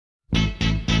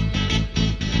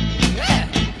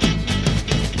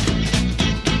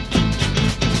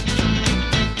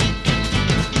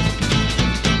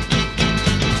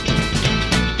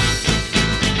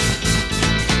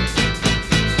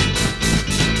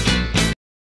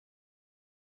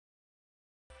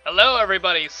Hello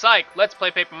everybody, Psych! Let's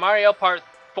play Paper Mario Part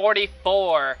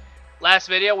 44. Last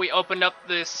video we opened up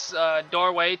this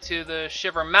doorway to the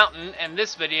Shiver Mountain, and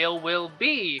this video will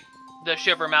be the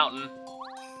Shiver Mountain.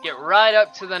 Get right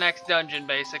up to the next dungeon,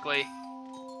 basically.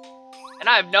 And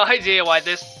I have no idea why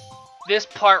this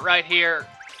part right here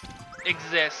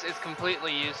exists. It's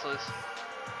completely useless.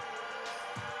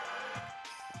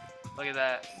 Look at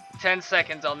that. 10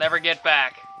 seconds, I'll never get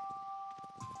back.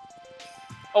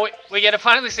 Oh, wait, we get to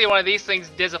finally see one of these things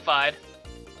dizzified.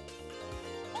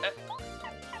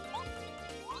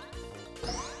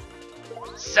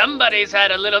 Somebody's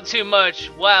had a little too much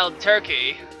wild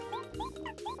turkey.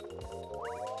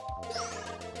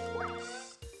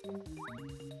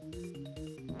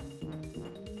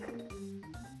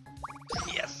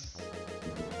 Yes.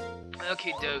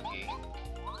 Okie dokie.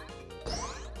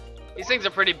 These things are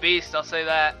pretty beast, I'll say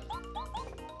that.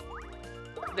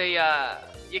 They,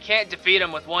 you can't defeat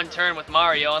them with one turn with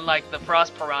Mario, unlike the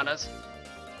Frost Piranhas.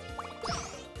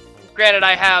 Granted,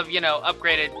 I have, you know,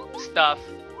 upgraded stuff.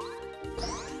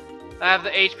 I have the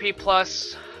HP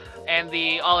Plus and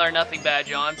the All or Nothing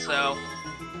badge on, so...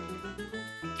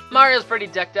 Mario's pretty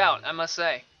decked out, I must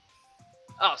say.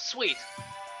 Oh, sweet.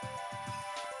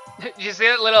 Did you see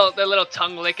that little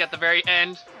tongue lick at the very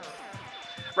end?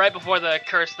 Right before the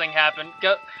curse thing happened.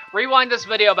 Go rewind this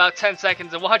video about 10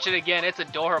 seconds and watch it again, it's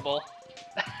adorable.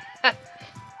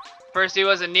 First he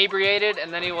was inebriated,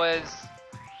 and then he was,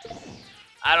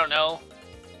 I don't know,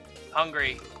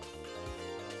 hungry.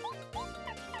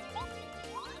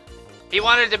 He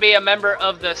wanted to be a member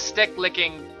of the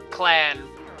stick-licking clan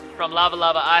from Lava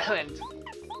Lava Island.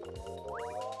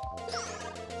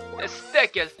 This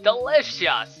stick is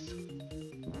delicious.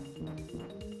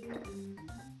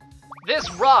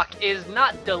 This rock is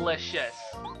not delicious.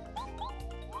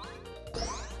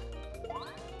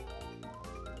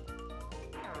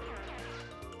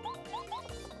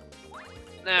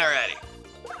 Alrighty.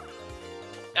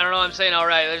 I don't know what I'm saying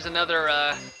alright. There's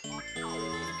another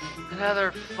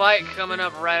fight coming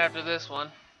up right after this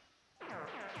one.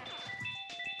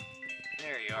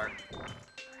 There you are.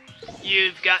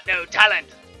 You've got no talent.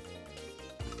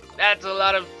 That's a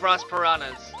lot of Frost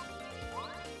Piranhas.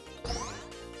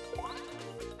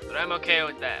 But I'm okay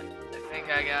with that. I think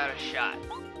I got a shot.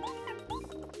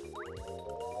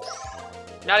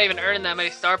 Not even earning that many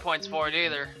star points for it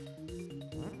either.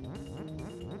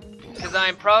 Because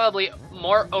I'm probably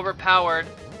more overpowered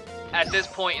at this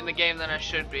point in the game than I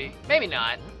should be. Maybe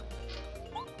not.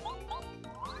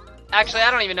 Actually,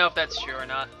 I don't even know if that's true or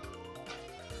not.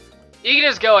 You can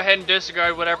just go ahead and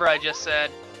disregard whatever I just said.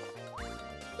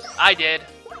 I did.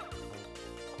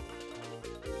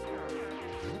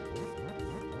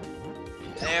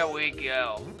 There we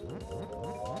go.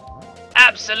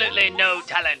 Absolutely no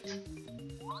talent.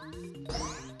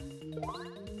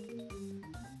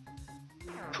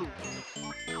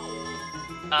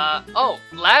 Oh,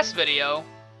 last video,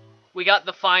 we got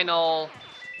the final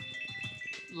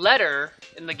letter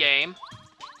in the game.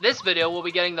 This video, we'll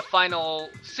be getting the final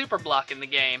super block in the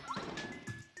game.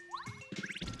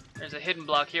 There's a hidden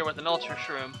block here with an Ultra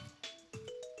Shroom.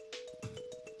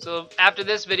 So after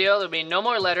this video, there'll be no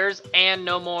more letters and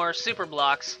no more super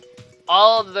blocks.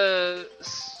 All of the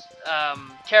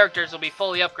characters will be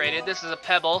fully upgraded. This is a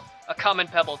pebble, a common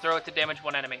pebble. Throw it to damage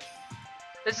one enemy.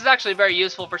 This is actually very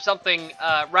useful for something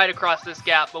right across this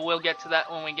gap, but we'll get to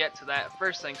that when we get to that.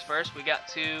 First things first, we got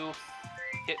to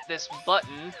hit this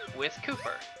button with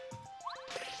Kooper.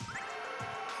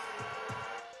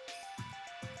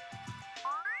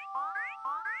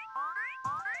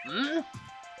 Hmm?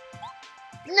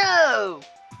 No!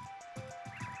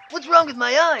 What's wrong with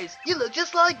my eyes? You look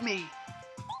just like me.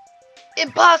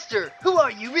 Imposter! Who are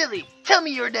you, really? Tell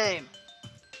me your name.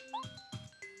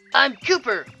 I'm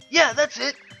Kooper. Yeah, that's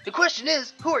it. The question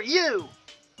is, who are you?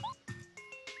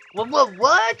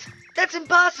 What? That's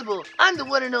impossible. I'm the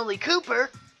one and only Kooper.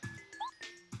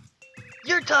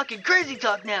 You're talking crazy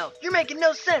talk now. You're making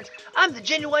no sense. I'm the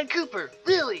genuine Kooper.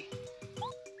 Really.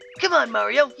 Come on,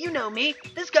 Mario. You know me.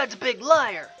 This guy's a big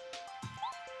liar.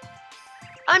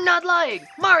 I'm not lying.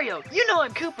 Mario, you know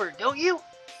I'm Kooper, don't you?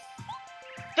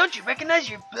 Don't you recognize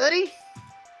your buddy?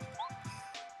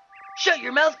 Shut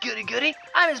your mouth, goody goody.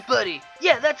 I'm his buddy.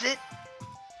 Yeah, that's it.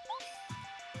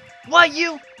 Why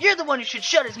you? You're the one who should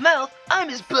shut his mouth. I'm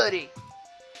his buddy.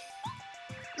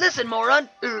 Listen, moron.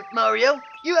 Mario,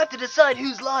 you have to decide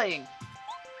who's lying.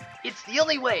 It's the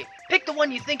only way. Pick the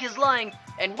one you think is lying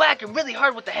and whack him really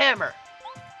hard with the hammer.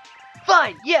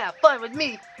 Fine, yeah, fine with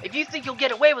me. If you think you'll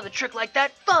get away with a trick like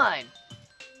that, fine.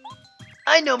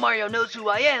 I know Mario knows who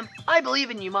I am. I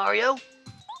believe in you, Mario.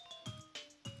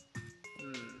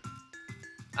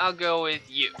 I'll go with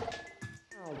you.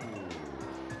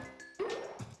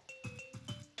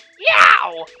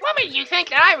 Yow! What made you think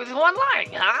that I was the one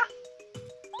lying, huh?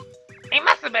 It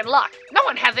must have been luck. No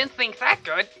one has instincts that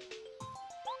good.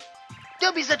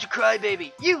 Don't be such a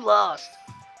crybaby. You lost.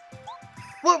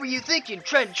 What were you thinking,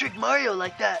 trying to trick Mario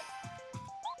like that?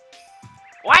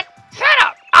 What? Shut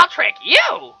up! I'll trick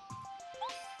you!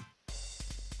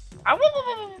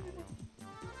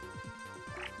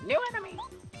 New enemy.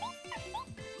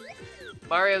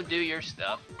 Mario, do your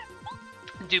stuff.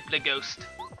 Duplighost.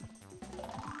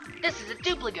 This is a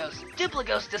Duplighost.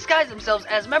 Duplighosts disguise themselves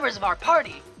as members of our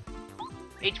party.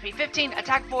 HP 15,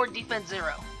 attack 4, defense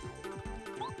 0.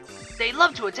 They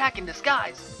love to attack in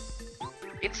disguise.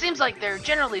 It seems like they're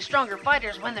generally stronger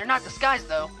fighters when they're not disguised,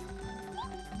 though.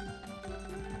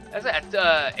 That's at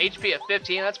HP of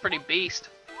 15. That's pretty beast.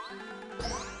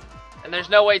 And there's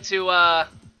no way to,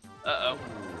 uh-oh.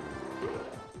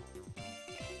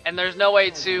 And there's no way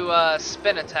to,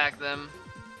 spin attack them.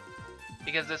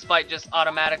 Because this fight just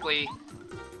automatically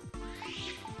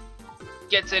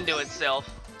gets into itself.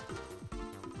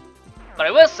 But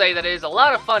I will say that it is a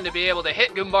lot of fun to be able to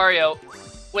hit Goombario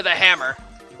with a hammer.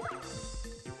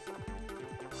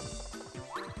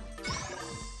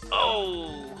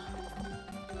 Oh.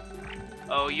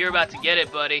 Oh, you're about to get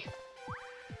it, buddy.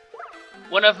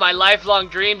 One of my lifelong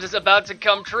dreams is about to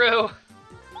come true.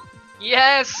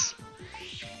 Yes!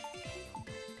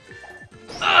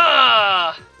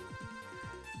 Ah!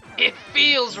 It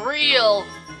feels real!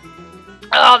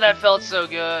 Oh, that felt so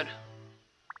good.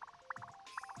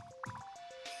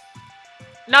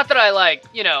 Not that I, like,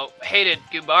 you know, hated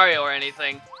Goombario or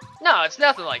anything. No, it's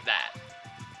nothing like that.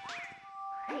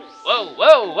 Whoa,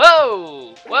 whoa,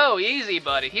 whoa! Whoa, easy,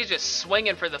 buddy. He's just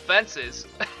swinging for the fences.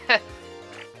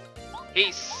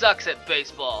 He sucks at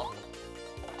baseball.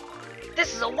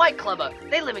 This is a White Clubba.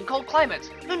 They live in cold climates.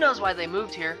 Who knows why they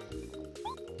moved here?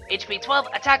 HP 12,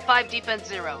 attack 5, defense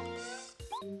 0.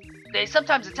 They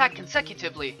sometimes attack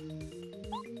consecutively.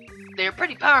 They're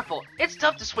pretty powerful. It's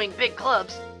tough to swing big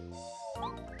clubs.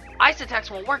 Ice attacks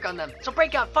won't work on them, so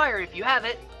break out fire if you have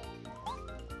it.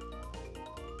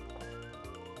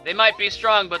 They might be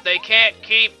strong, but they can't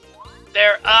keep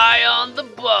their eye on the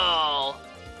ball.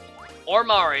 Or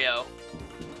Mario.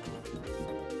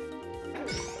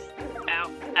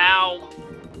 Ow, ow.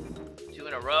 2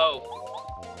 in a row.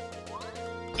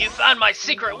 You found my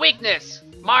secret weakness!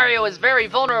 Mario is very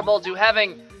vulnerable to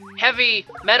having heavy,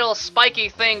 metal, spiky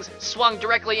things swung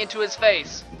directly into his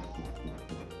face.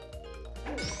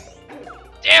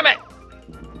 Damn it!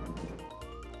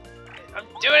 I'm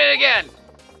doing it again!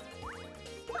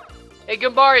 Hey,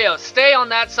 Goombario, stay on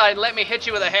that side and let me hit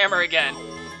you with a hammer again.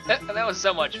 That was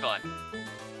so much fun.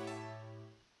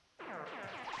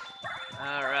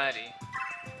 Alrighty.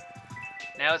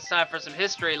 Now it's time for some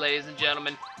history, ladies and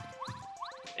gentlemen.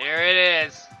 There it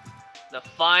is. The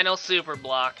final super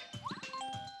block.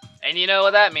 And you know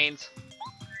what that means.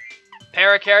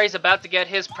 Parakarry's about to get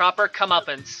his proper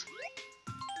comeuppance.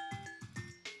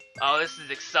 Oh, this is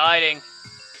exciting.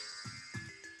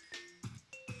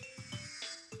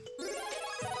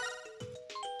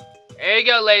 There you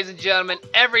go, ladies and gentlemen.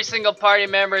 Every single party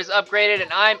member is upgraded,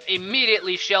 and I'm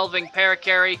immediately shelving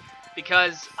Parakarry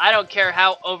because I don't care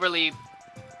how overly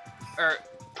or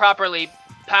properly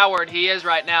powered he is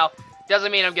right now.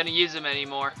 Doesn't mean I'm going to use him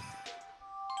anymore.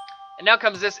 And now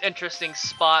comes this interesting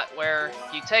spot where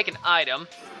you take an item,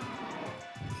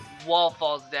 wall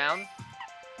falls down,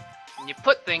 and you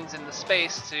put things in the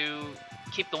space to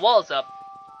keep the walls up.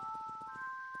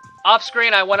 Off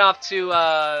screen, I went off to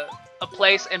a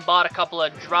place and bought a couple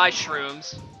of dry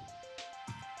shrooms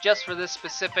just for this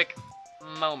specific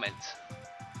moment.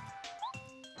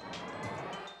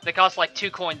 They cost like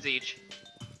 2 coins each.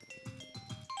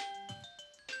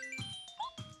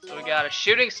 So we got a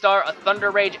shooting star, a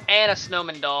thunder rage, and a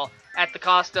snowman doll at the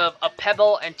cost of a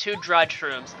pebble and 2 dried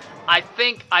shrooms. I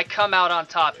think I come out on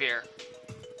top here.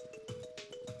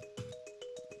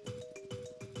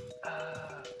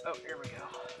 Oh, here we go.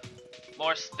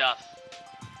 More stuff.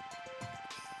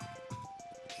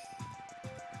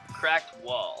 Cracked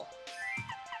wall.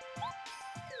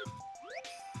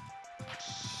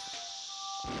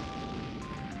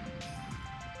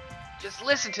 Just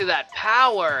listen to that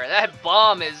power. That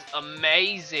bomb is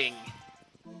amazing.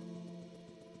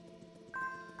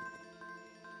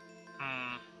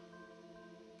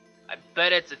 I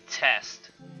bet it's a test.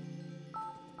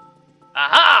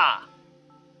 Aha!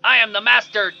 I am the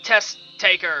master test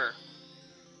taker.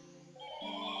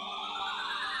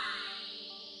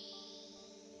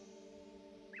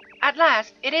 At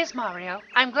last, it is Mario.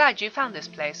 I'm glad you found this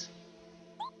place.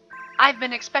 I've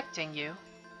been expecting you.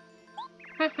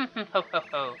 Ho ho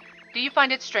ho. Do you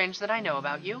find it strange that I know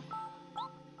about you?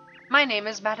 My name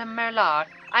is Madame Merlard.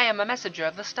 I am a messenger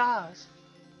of the stars.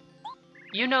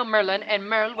 You know Merlin and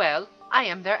Merle well. I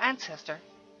am their ancestor.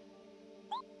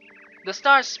 The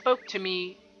stars spoke to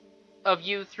me of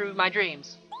you through my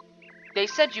dreams. They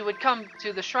said you would come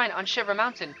to the shrine on Shiver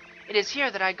Mountain. It is here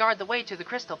that I guard the way to the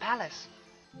Crystal Palace.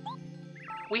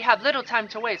 We have little time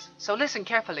to waste, so listen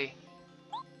carefully.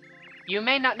 You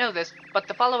may not know this, but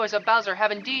the followers of Bowser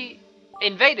have indeed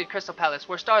invaded Crystal Palace,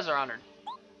 where stars are honored.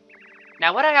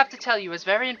 Now what I have to tell you is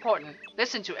very important.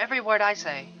 Listen to every word I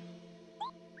say.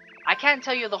 I can't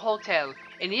tell you the whole tale.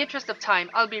 In the interest of time,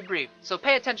 I'll be brief, so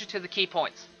pay attention to the key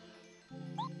points.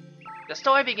 The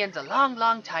story begins a long,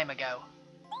 long time ago.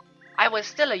 I was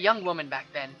still a young woman back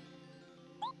then.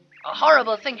 A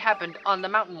horrible thing happened on the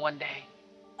mountain one day.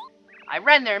 I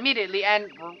ran there immediately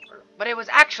but it was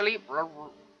actually...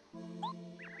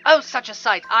 Oh, such a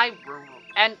sight.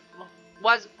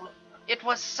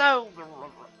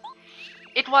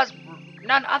 It was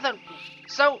none other...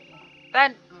 So,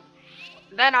 then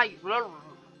I...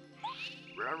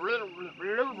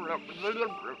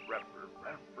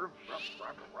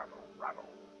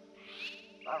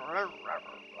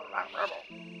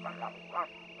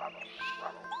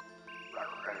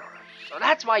 So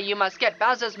that's why you must get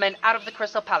Bowser's men out of the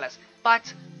Crystal Palace.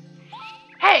 But...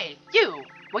 Hey, you!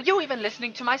 Were you even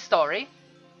listening to my story?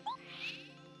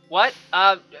 What?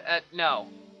 No.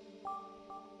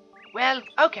 Well,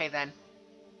 okay then.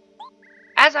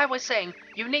 As I was saying,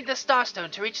 you need the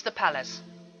Starstone to reach the palace.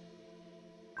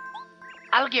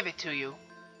 I'll give it to you.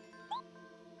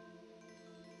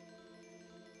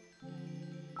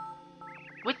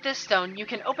 With this stone, you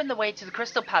can open the way to the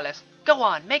Crystal Palace. Go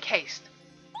on, make haste.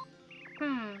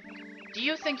 Do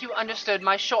you think you understood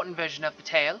my shortened version of the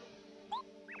tale?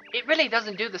 It really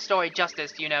doesn't do the story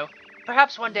justice, you know.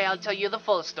 Perhaps one day I'll tell you the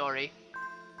full story.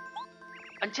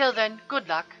 Until then, good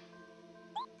luck.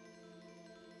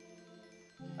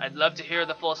 I'd love to hear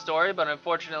the full story, but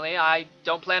unfortunately I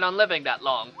don't plan on living that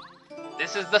long.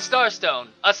 This is the Starstone.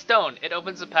 A stone. It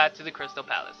opens the path to the Crystal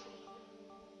Palace.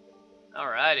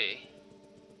 Alrighty.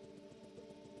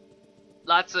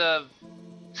 Lots of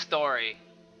story.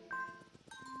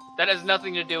 That has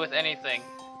nothing to do with anything.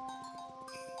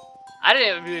 I didn't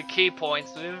even do the key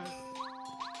points.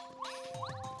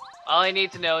 All I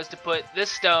need to know is to put this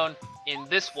stone in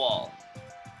this wall.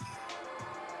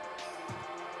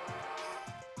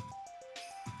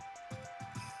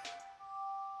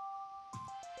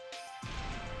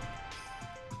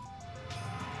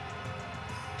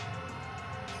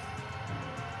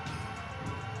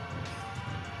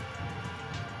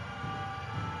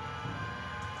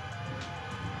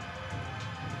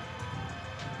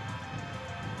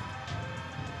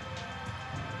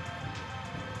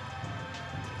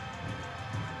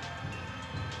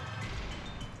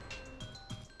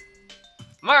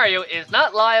 Mario is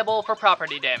not liable for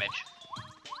property damage.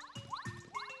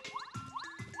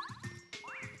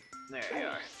 There you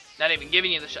are. Not even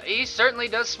giving you the shot. He certainly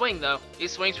does swing, though. He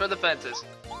swings for the fences.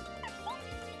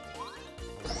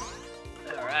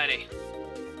 Alrighty.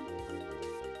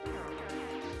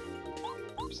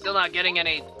 Still not getting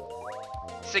any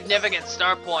significant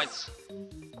star points.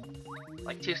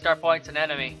 Like 2 star points an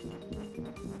enemy.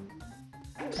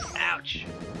 Ouch.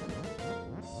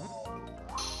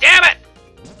 Damn it!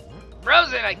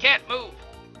 Frozen, I can't move.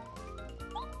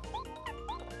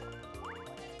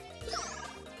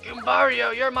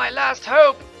 Goombario, you're my last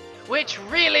hope, which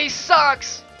really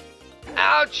sucks.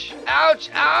 Ouch, ouch,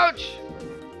 ouch.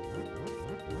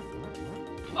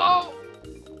 Oh,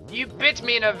 you bit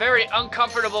me in a very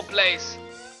uncomfortable place.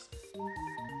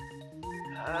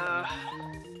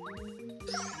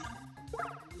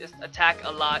 Just attack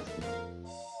a lot.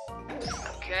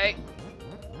 Okay.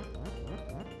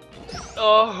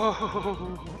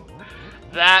 Oh,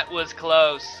 that was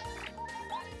close.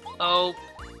 Oh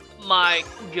my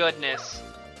goodness.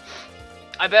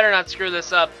 I better not screw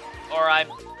this up, or I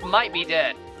might be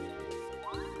dead.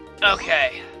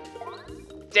 Okay.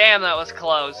 Damn, that was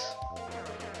close.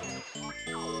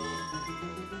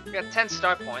 We got 10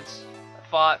 star points. I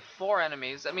fought 4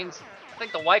 enemies. That means I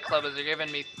think the White Clubbers are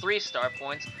giving me 3 star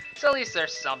points, so at least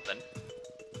there's something.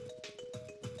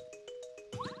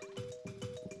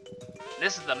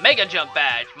 This is the Mega Jump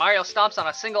badge. Mario stomps on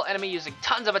a single enemy using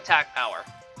tons of attack power.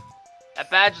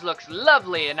 That badge looks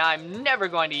lovely and I'm never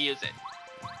going to use it.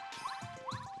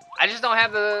 I just don't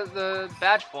have the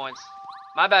badge points.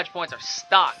 My badge points are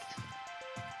stocked.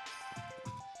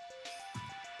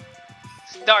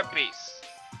 Star Piece.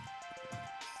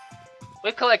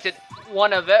 We've collected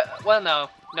one of it. Well, no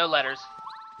letters.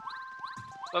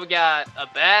 But we got a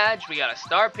badge, we got a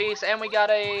star piece, and we got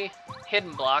a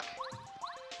hidden block,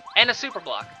 and a super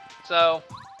block. So,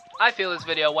 I feel this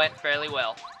video went fairly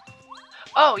well.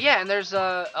 Oh yeah, and there's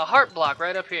a heart block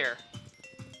right up here.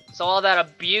 So all that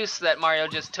abuse that Mario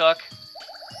just took.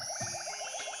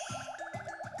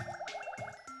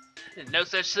 There's no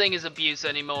such thing as abuse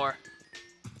anymore.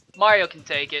 Mario can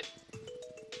take it.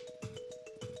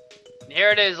 And here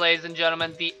it is, ladies and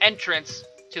gentlemen, the entrance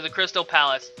to the Crystal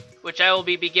Palace, which I will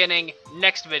be beginning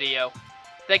next video.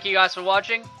 Thank you guys for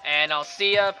watching, and I'll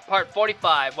see ya for part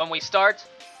 45 when we start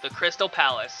the Crystal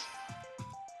Palace.